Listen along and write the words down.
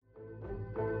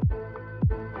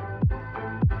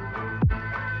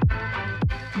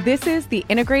This is the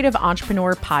Integrative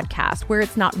Entrepreneur Podcast, where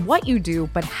it's not what you do,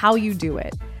 but how you do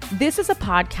it. This is a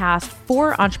podcast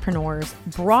for entrepreneurs,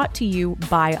 brought to you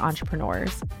by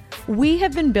entrepreneurs. We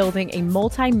have been building a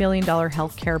multi-million-dollar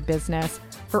healthcare business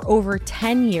for over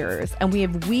 10 years, and we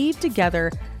have weaved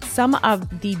together some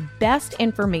of the best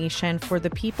information for the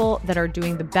people that are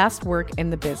doing the best work in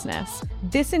the business.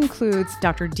 This includes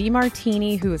Dr.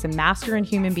 Demartini, who is a master in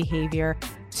human behavior,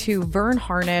 to Verne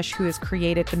Harnish, who has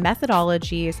created the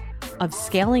methodologies of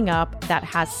scaling up that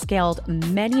has scaled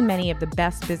many of the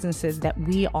best businesses that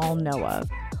we all know of.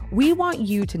 We want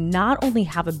you to not only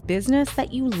have a business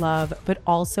that you love, but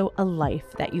also a life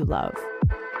that you love.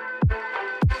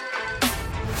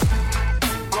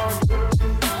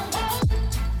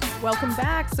 Welcome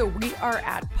back. So we are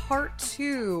at part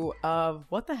 2 of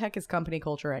what the heck is company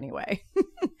culture anyway?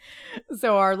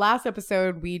 So our last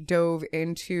episode, we dove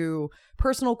into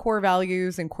personal core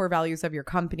values and core values of your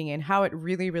company and how it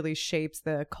really shapes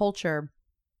the culture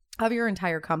of your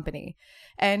entire company.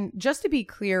 And just to be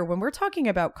clear, when we're talking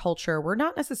about culture, we're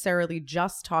not necessarily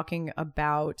just talking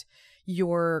about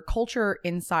your culture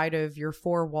inside of your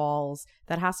 4 walls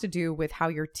that has to do with how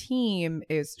your team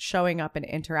is showing up and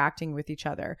interacting with each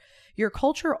other. Your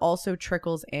culture also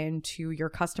trickles into your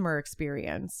customer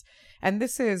experience. And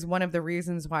this is one of the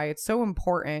reasons why it's so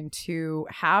important to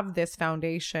have this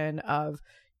foundation of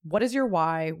what is your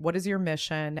why, what is your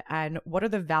mission, and what are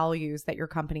the values that your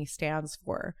company stands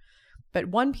for. But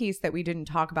one piece that we didn't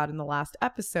talk about in the last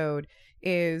episode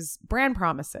is brand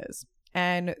promises.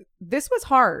 And this was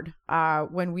hard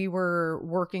when we were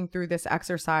working through this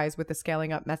exercise with the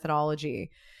scaling up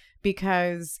methodology,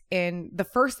 because the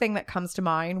first thing that comes to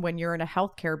mind when you're in a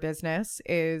healthcare business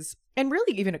is, and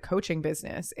really even a coaching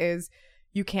business, is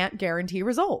you can't guarantee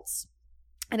results.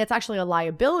 And it's actually a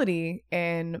liability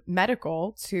in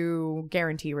medical to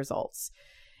guarantee results,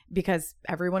 because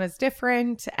everyone is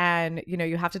different and,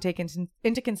 you have to take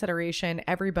into consideration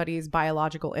everybody's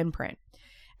biological imprint.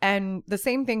 And the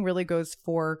same thing really goes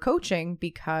for coaching,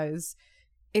 because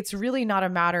it's really not a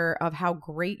matter of how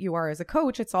great you are as a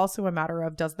coach. It's also a matter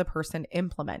of, does the person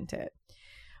implement it?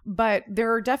 But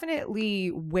there are definitely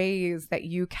ways that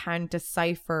you can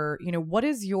decipher, what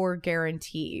is your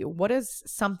guarantee? What is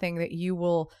something that you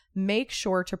will make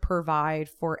sure to provide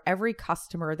for every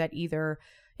customer that either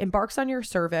embarks on your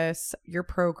service, your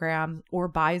program, or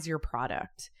buys your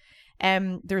product?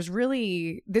 And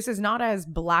this is not as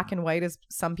black and white as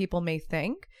some people may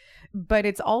think, but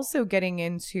it's also getting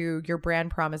into your brand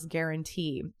promise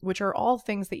guarantee, which are all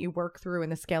things that you work through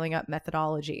in the scaling up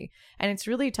methodology. And it's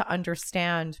really to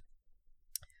understand,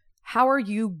 how are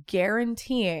you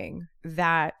guaranteeing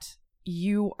that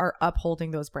you are upholding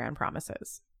those brand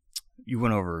promises? You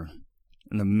went over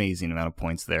an amazing amount of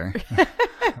points there.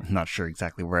 I'm not sure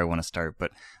exactly where I want to start,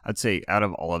 but I'd say out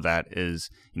of all of that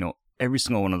is, every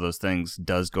single one of those things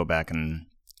does go back and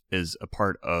is a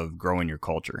part of growing your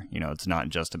culture. It's not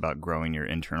just about growing your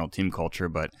internal team culture,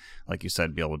 but like you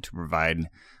said, be able to provide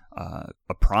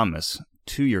a promise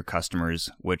to your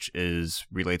customers, which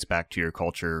relates back to your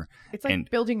culture. It's like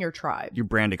building your tribe, your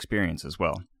brand experience as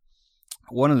well.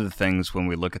 One of the things when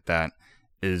we look at that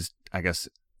is, I guess,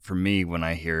 for me, when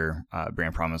I hear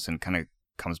brand promise, and kind of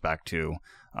comes back to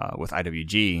with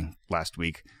IWG last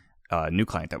week, a new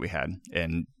client that we had,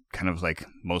 and kind of like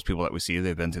most people that we see,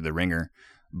 they've been through the ringer.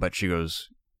 But she goes,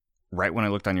 right when I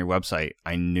looked on your website,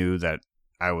 I knew that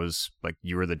I was like,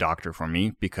 you were the doctor for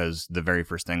me, because the very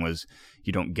first thing was,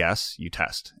 you don't guess, you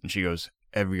test. And she goes,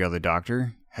 every other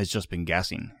doctor has just been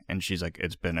guessing. And she's like,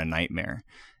 it's been a nightmare.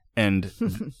 And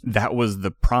that was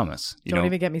the promise. Don't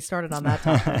even get me started on that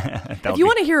topic. If you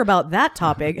want to hear about that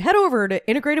topic, head over to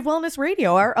Integrative Wellness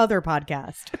Radio, our other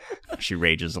podcast. She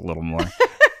rages a little more.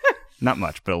 Not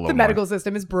much, but a little more. The medical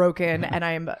system is broken, and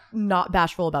I am not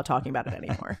bashful about talking about it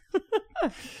anymore.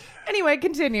 Anyway,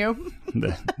 continue.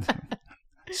 The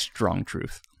strong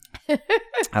truth. I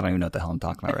don't even know what the hell I'm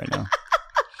talking about right now.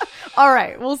 All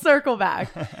right, we'll circle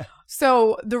back.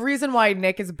 So the reason why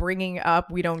Nick is bringing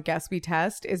up we don't guess, we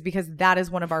test is because that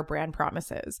is one of our brand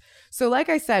promises. So like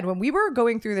I said, when we were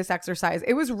going through this exercise,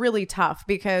 it was really tough,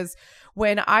 because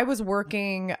when I was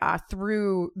working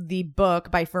through the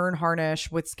book by Verne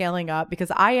Harnish with Scaling Up,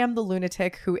 because I am the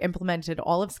lunatic who implemented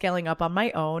all of Scaling Up on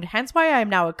my own, hence why I am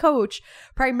now a coach,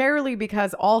 primarily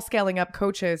because all Scaling Up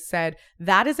coaches said,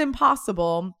 that is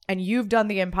impossible, and you've done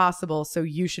the impossible, so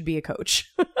you should be a coach.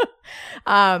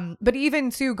 But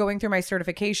even too, going through my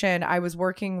certification, I was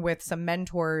working with some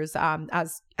mentors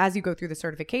as you go through the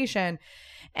certification,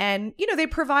 and they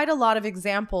provide a lot of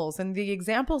examples, and the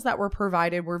examples that were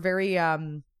provided were very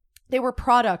they were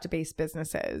product-based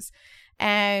businesses.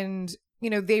 And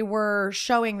they were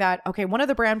showing that, okay, one of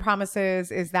the brand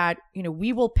promises is that,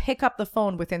 we will pick up the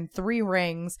phone within 3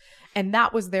 rings. And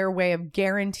that was their way of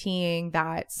guaranteeing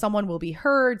that someone will be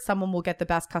heard, someone will get the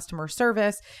best customer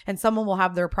service, and someone will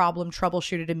have their problem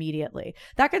troubleshooted immediately.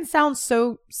 That can sound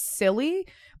so silly,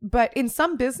 but in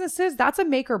some businesses, that's a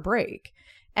make or break.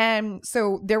 And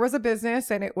so there was a business,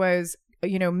 and it was,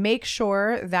 make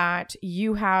sure that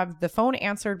you have the phone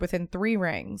answered within 3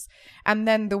 rings. And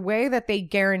then the way that they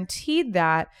guaranteed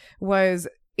that was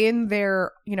in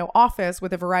their, office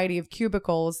with a variety of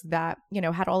cubicles that,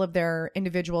 had all of their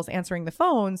individuals answering the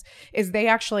phones, is they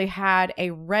actually had a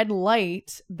red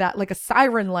light that, like a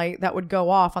siren light, that would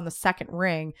go off on the 2nd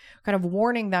ring, kind of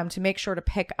warning them to make sure to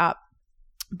pick up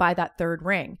by that 3rd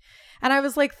ring. And I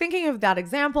was like thinking of that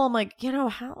example. I'm like,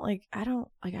 how, I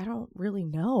don't really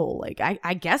know.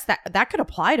 I guess that could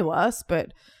apply to us,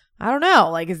 but I don't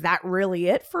know. Is that really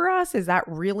it for us? Is that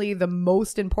really the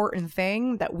most important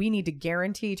thing that we need to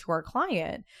guarantee to our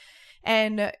client?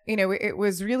 And, it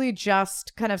was really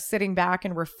just kind of sitting back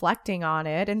and reflecting on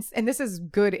it. And this is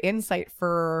good insight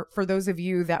for those of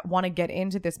you that want to get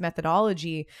into this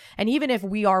methodology. And even if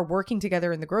we are working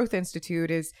together in the Growth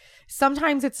Institute, is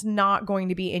sometimes it's not going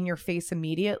to be in your face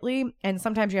immediately. And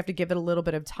sometimes you have to give it a little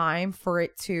bit of time for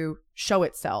it to show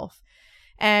itself.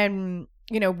 And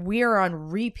we are on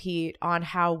repeat on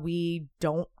how we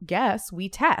don't guess, we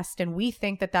test. And we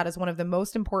think that is one of the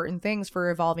most important things for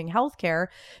evolving healthcare,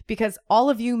 because all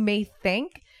of you may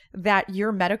think that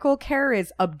your medical care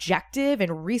is objective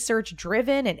and research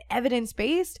driven and evidence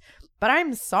based. But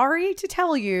I'm sorry to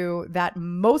tell you that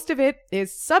most of it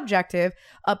is subjective,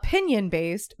 opinion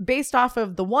based off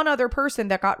of the one other person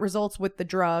that got results with the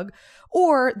drug,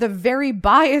 or the very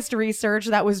biased research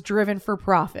that was driven for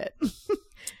profit.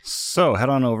 So head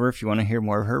on over if you want to hear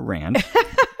more of her rant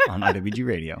on IWG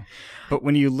Radio. But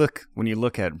when you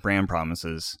look at brand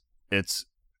promises, it's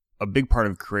a big part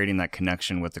of creating that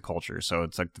connection with the culture. So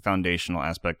it's like the foundational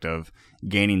aspect of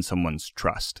gaining someone's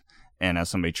trust. And as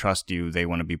somebody trusts you, they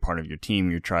want to be part of your team,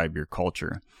 your tribe, your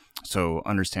culture. So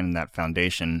understanding that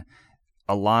foundation,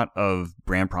 a lot of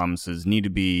brand promises need to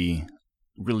be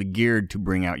really geared to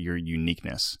bring out your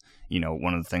uniqueness.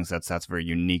 One of the things that's very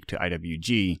unique to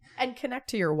IWG. And connect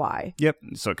to your why. Yep.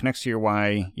 So it connects to your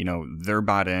why. They're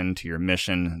bought into your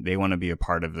mission. They want to be a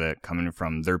part of it, coming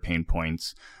from their pain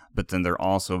points. But then they're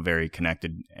also very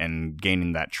connected and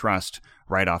gaining that trust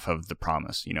right off of the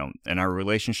promise. In our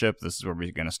relationship, this is where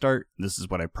we're going to start. This is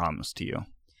what I promised to you.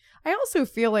 I also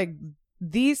feel like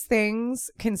these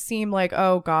things can seem like,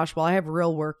 oh gosh, well, I have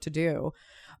real work to do.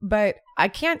 But I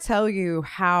can't tell you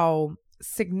how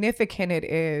significant it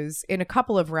is in a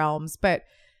couple of realms, but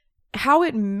how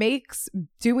it makes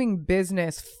doing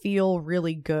business feel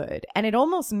really good. And it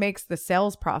almost makes the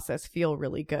sales process feel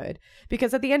really good,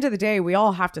 because at the end of the day, we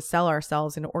all have to sell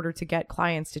ourselves in order to get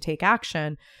clients to take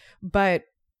action. But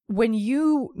when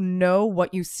you know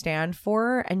what you stand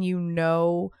for, and you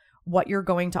know what you're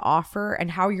going to offer and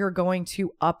how you're going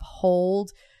to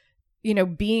uphold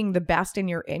being the best in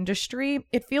your industry,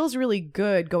 it feels really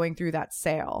good going through that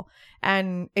sale.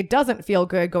 And it doesn't feel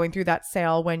good going through that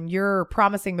sale when you're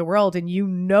promising the world and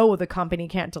the company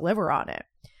can't deliver on it.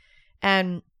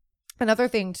 And another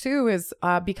thing too is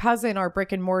because in our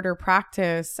brick and mortar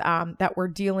practice that we're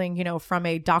dealing, from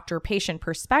a doctor-patient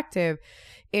perspective,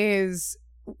 is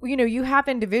you have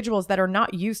individuals that are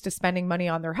not used to spending money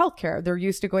on their healthcare. They're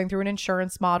used to going through an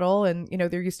insurance model, and,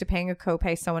 they're used to paying a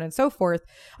copay, so on and so forth.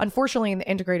 Unfortunately, in the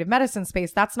integrative medicine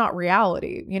space, that's not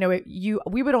reality.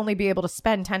 We would only be able to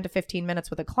spend 10 to 15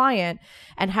 minutes with a client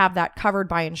and have that covered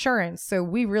by insurance. So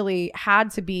we really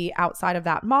had to be outside of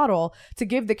that model to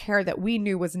give the care that we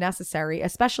knew was necessary,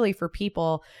 especially for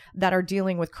people that are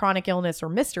dealing with chronic illness or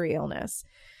mystery illness.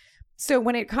 So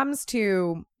when it comes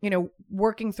to,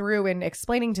 working through and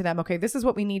explaining to them, okay, this is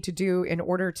what we need to do in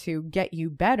order to get you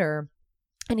better,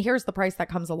 and here's the price that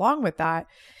comes along with that,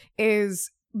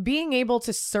 is being able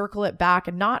to circle it back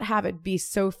and not have it be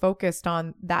so focused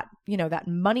on that, that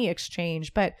money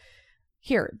exchange. But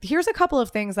here's a couple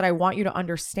of things that I want you to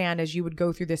understand as you would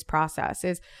go through this process.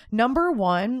 Is number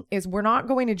one is, we're not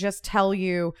going to just tell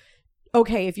you,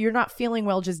 okay, if you're not feeling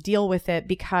well, just deal with it,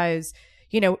 because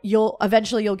you'll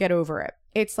get over it.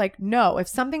 It's like, no, if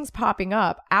something's popping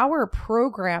up, our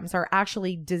programs are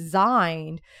actually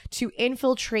designed to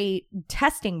infiltrate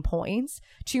testing points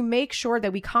to make sure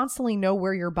that we constantly know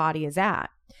where your body is at.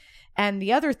 And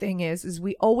the other thing is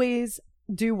we always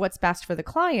do what's best for the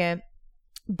client,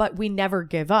 but we never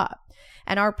give up.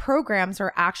 And our programs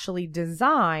are actually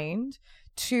designed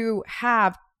to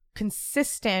have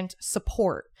consistent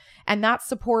support. And that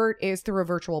support is through a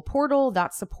virtual portal.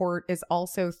 That support is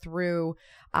also through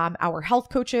our health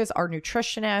coaches, our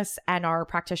nutritionists, and our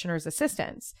practitioners'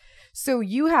 assistants. So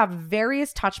you have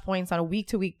various touch points on a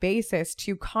week-to-week basis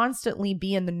to constantly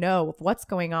be in the know of what's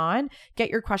going on, get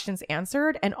your questions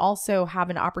answered, and also have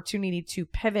an opportunity to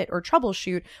pivot or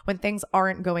troubleshoot when things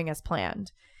aren't going as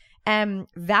planned. And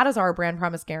that is our brand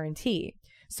promise guarantee.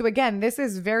 So again, this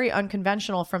is very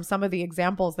unconventional from some of the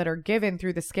examples that are given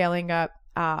through the Scaling Up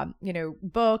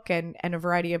book and a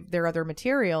variety of their other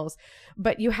materials,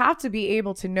 but you have to be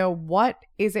able to know what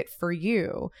is it for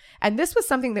you. And this was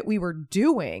something that we were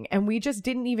doing, and we just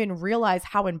didn't even realize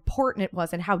how important it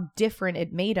was and how different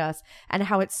it made us and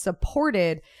how it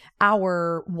supported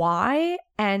our why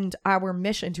and our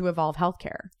mission to evolve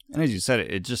healthcare. And as you said,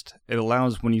 it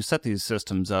allows, when you set these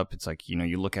systems up, it's like,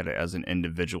 you look at it as an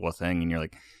individual thing and you're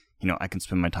like, I can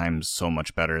spend my time so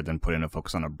much better than putting a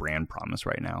focus on a brand promise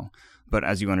right now. But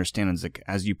as you understand, it's like,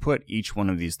 as you put each one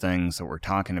of these things that we're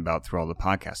talking about through all the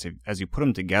podcasts, as you put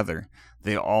them together,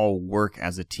 they all work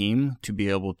as a team to be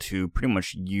able to pretty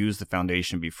much use the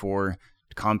foundation before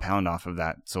to compound off of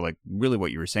that. So like really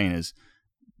what you were saying is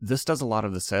this does a lot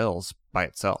of the sales by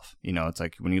itself. It's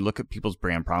like when you look at people's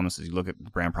brand promises, you look at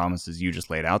the brand promises you just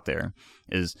laid out there,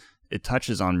 is it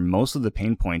touches on most of the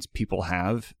pain points people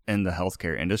have in the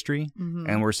healthcare industry. Mm-hmm.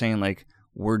 And we're saying like,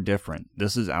 we're different.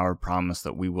 This is our promise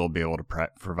that we will be able to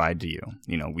provide to you.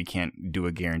 We can't do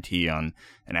a guarantee on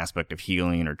an aspect of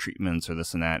healing or treatments or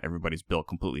this and that. Everybody's built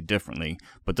completely differently,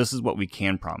 but this is what we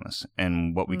can promise.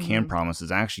 And what we can promise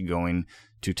is actually going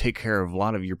to take care of a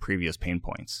lot of your previous pain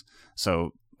points.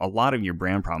 So a lot of your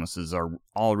brand promises are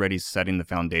already setting the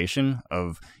foundation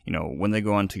of, when they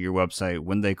go onto your website,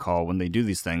 when they call, when they do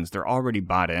these things, they're already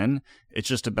bought in. It's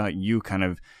just about you kind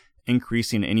of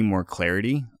increasing any more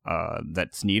clarity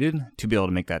that's needed to be able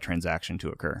to make that transaction to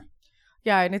occur.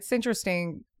 Yeah. And it's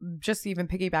interesting, just even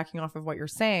piggybacking off of what you're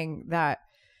saying, that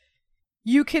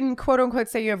you can quote unquote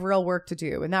say you have real work to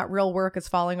do. And that real work is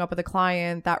following up with a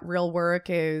client. That real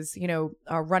work is,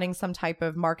 running some type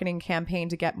of marketing campaign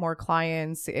to get more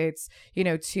clients. It's,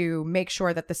 to make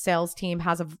sure that the sales team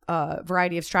has a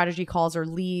variety of strategy calls or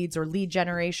leads or lead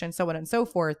generation, so on and so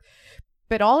forth.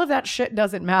 But all of that shit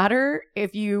doesn't matter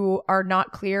if you are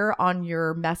not clear on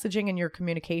your messaging and your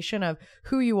communication of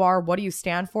who you are, what do you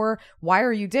stand for, why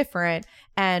are you different,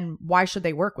 and why should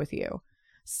they work with you.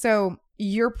 So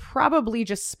you're probably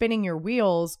just spinning your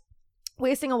wheels,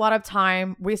 wasting a lot of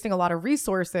time, wasting a lot of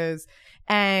resources,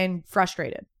 and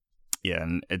frustrated. Yeah,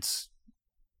 and it's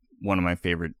one of my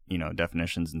favorite,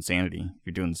 definitions, insanity. If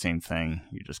you're doing the same thing,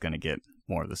 you're just going to get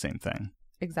more of the same thing.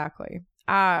 Exactly.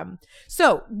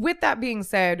 So with that being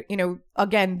said,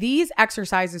 again, these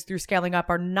exercises through Scaling Up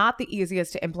are not the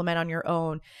easiest to implement on your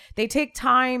own. They take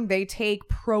time. They take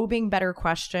probing better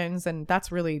questions. And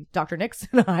that's really Dr. Nick's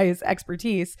and I's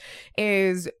expertise,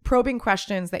 is probing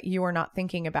questions that you are not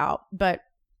thinking about, but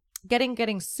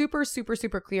getting super, super,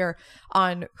 super clear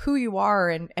on who you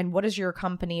are and what is your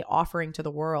company offering to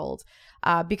the world.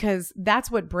 Because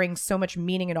that's what brings so much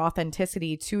meaning and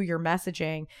authenticity to your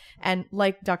messaging. And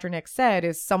like Dr. Nick said,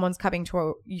 is someone's coming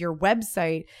to your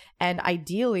website and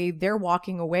ideally they're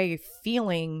walking away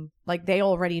feeling like they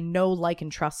already know, like,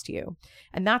 and trust you.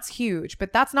 And that's huge.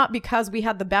 But that's not because we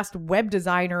had the best web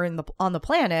designer on the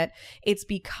planet. It's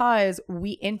because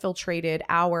we infiltrated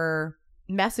our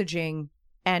messaging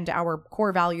and our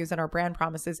core values and our brand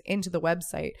promises into the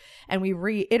website. And we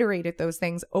reiterated those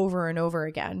things over and over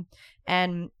again.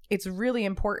 And it's really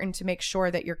important to make sure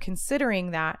that you're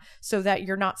considering that so that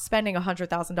you're not spending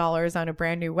 $100,000 on a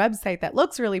brand new website that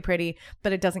looks really pretty,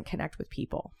 but it doesn't connect with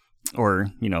people. Or,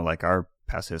 like our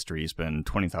past history has been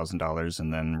 $20,000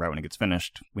 and then right when it gets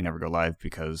finished, we never go live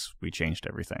because we changed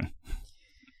everything.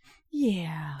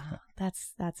 Yeah,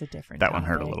 that's a different That topic. one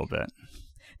hurt a little bit.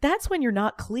 That's when you're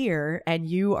not clear and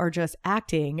you are just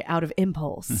acting out of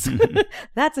impulse.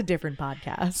 That's a different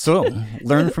podcast. So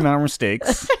learn from our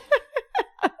mistakes.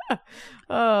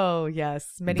 Oh, yes.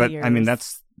 Many years. But I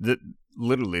mean,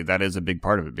 literally, that is a big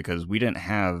part of it because we didn't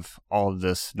have all of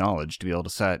this knowledge to be able to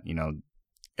set,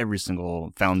 every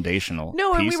single foundational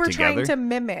No, and piece we were together. trying to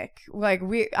mimic.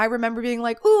 I remember being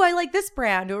like, ooh, I like this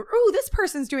brand, or ooh, this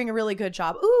person's doing a really good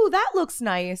job. Ooh, that looks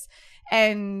nice.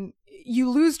 And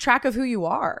you lose track of who you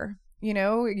are.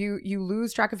 You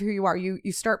lose track of who you are.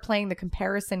 You start playing the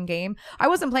comparison game. I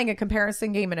wasn't playing a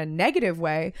comparison game in a negative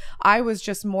way. I was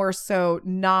just more so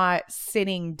not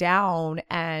sitting down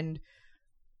and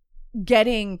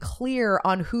getting clear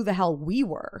on who the hell we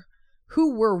were.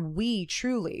 who were we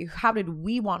truly? How did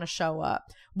we want to show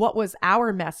up? What was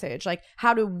our message? Like,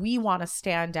 how do we want to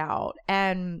stand out?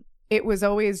 And it was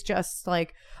always just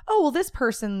like, oh, well, this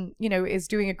person, is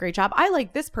doing a great job. I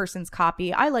like this person's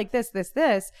copy. I like this.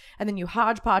 And then you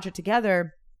hodgepodge it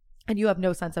together and you have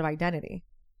no sense of identity.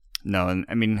 No, and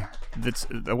I mean,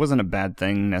 that wasn't a bad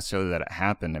thing necessarily that it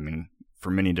happened. I mean, for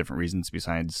many different reasons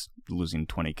besides losing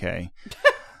 $20K.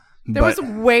 There was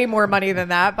way more money than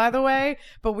that, by the way,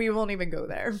 but we won't even go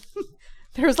there.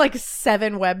 There's like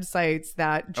 7 websites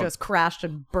that just crashed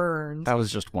and burned. That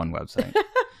was just one website.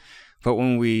 But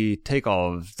when we take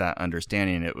all of that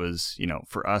understanding, it was,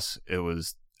 for us, it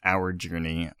was our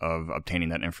journey of obtaining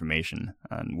that information.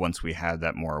 And once we had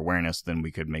that more awareness, then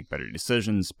we could make better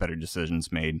decisions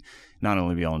made not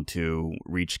only be able to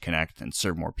reach, connect, and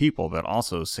serve more people, but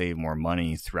also save more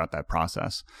money throughout that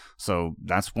process. So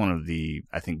that's one of the,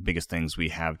 I think, biggest things we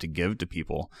have to give to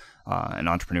people and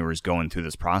entrepreneurs going through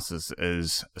this process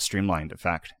is a streamlined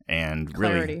effect, and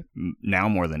clarity. Really now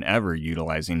more than ever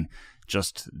utilizing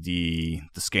just the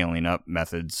scaling up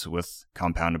methods with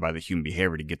compounded by the human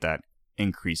behavior to get that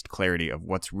increased clarity of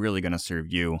what's really going to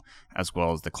serve you as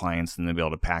well as the clients, and then be able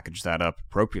to package that up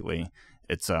appropriately.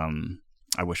 It's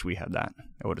I wish we had that.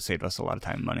 It would have saved us a lot of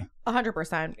time and money.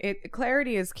 100%.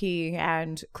 Clarity is key,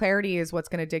 and clarity is what's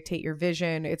going to dictate your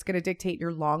vision. It's going to dictate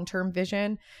your long-term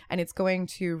vision, and it's going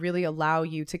to really allow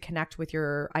you to connect with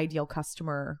your ideal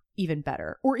customer even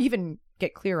better, or even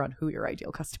get clear on who your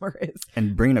ideal customer is.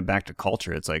 And bringing it back to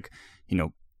culture, it's like,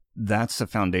 that's a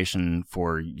foundation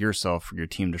for yourself, for your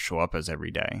team to show up as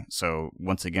every day. So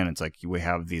once again, it's like we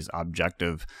have these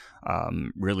objective,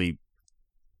 really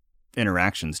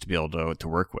interactions to be able to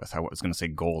work with. I was going to say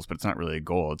goals, but it's not really a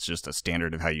goal. It's just a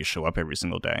standard of how you show up every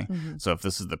single day. Mm-hmm. So if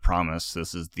this is the promise,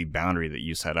 this is the boundary that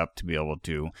you set up to be able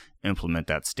to implement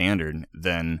that standard,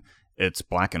 then it's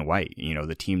black and white.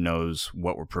 The team knows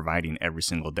what we're providing every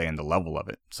single day and the level of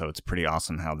it. So it's pretty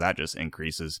awesome how that just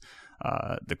increases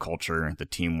the culture, the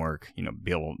teamwork,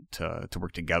 be able to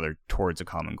work together towards a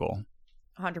common goal.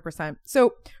 100%.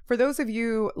 So for those of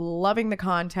you loving the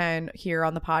content here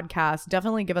on the podcast,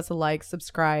 definitely give us a like,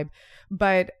 subscribe,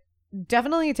 but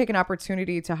definitely take an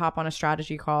opportunity to hop on a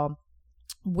strategy call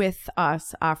with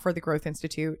us for the Growth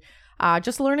Institute.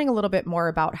 Just learning a little bit more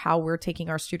about how we're taking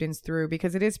our students through,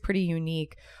 because it is pretty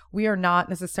unique. We are not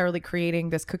necessarily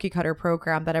creating this cookie cutter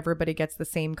program that everybody gets the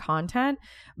same content,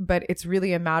 but it's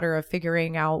really a matter of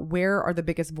figuring out where are the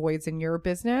biggest voids in your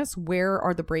business, where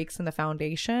are the breaks in the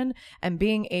foundation, and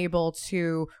being able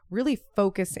to really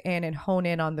focus in and hone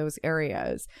in on those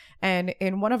areas. And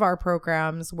in one of our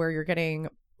programs where you're getting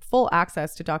full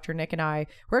access to Dr. Nick and I,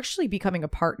 we're actually becoming a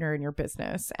partner in your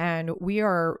business. And we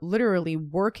are literally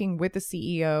working with the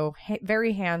CEO,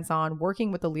 very hands-on,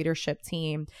 working with the leadership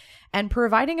team, and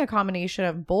providing a combination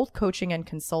of both coaching and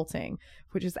consulting,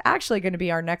 which is actually going to be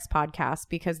our next podcast,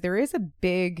 because there is a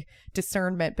big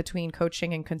discernment between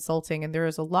coaching and consulting. And there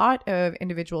is a lot of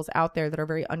individuals out there that are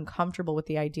very uncomfortable with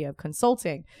the idea of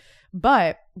consulting.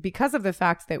 But because of the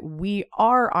fact that we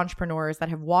are entrepreneurs that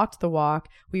have walked the walk,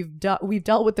 we've dealt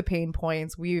with the pain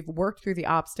points, we've worked through the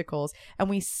obstacles, and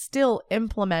we still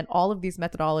implement all of these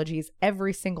methodologies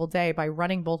every single day by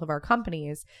running both of our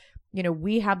companies,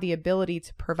 we have the ability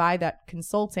to provide that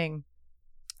consulting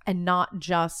and not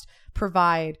just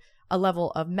provide a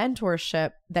level of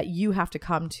mentorship that you have to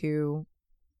come to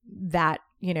that,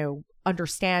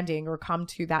 understanding or come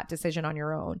to that decision on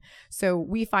your own. So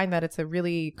we find that it's a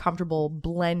really comfortable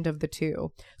blend of the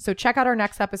two. So check out our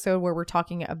next episode where we're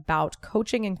talking about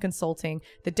coaching and consulting,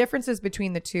 the differences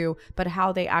between the two, but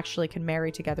how they actually can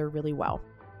marry together really well.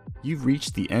 You've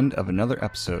reached the end of another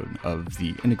episode of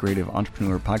the Integrative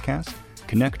Entrepreneur Podcast.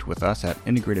 Connect with us at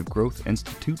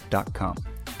integrativegrowthinstitute.com.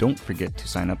 Don't forget to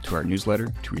sign up to our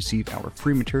newsletter to receive our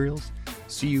free materials.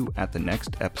 See you at the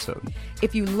next episode.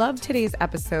 If you loved today's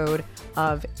episode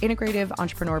of Integrative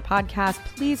Entrepreneur Podcast,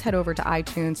 please head over to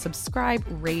iTunes, subscribe,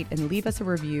 rate, and leave us a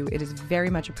review. It is very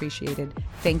much appreciated.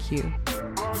 Thank you.